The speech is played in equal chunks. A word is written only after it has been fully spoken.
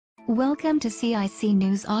Welcome to CIC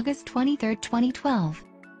News August 23, 2012.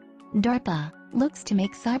 DARPA looks to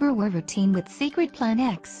make cyber war routine with Secret Plan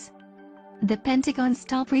X. The Pentagon's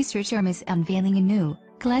top research arm is unveiling a new,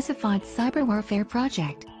 classified cyber warfare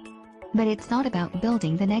project. But it's not about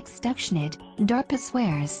building the next Stuxnet, DARPA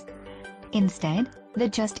swears. Instead, the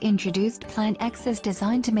just-introduced Plan X is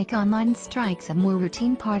designed to make online strikes a more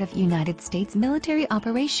routine part of United States military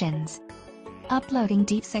operations. Uploading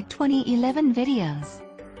DeepSec 2011 videos.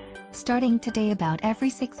 Starting today, about every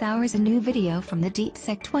 6 hours a new video from the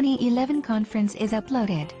DeepSec 2011 conference is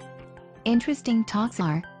uploaded. Interesting talks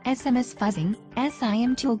are SMS fuzzing,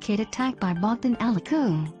 SIM toolkit attack by Bogdan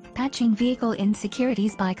Alicu, patching vehicle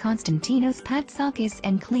insecurities by Konstantinos Patsakis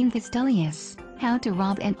and Clean Vistelius, how to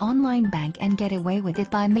rob an online bank and get away with it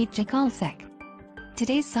by Maciej Olsek.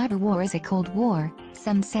 Today's cyber war is a Cold War,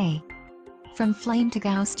 some say. From Flame to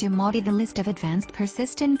Gauss to Modi, the list of advanced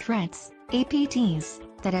persistent threats, APTs,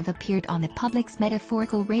 that have appeared on the public's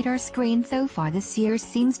metaphorical radar screen so far this year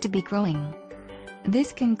seems to be growing.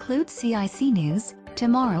 This concludes CIC News.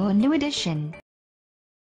 Tomorrow a new edition.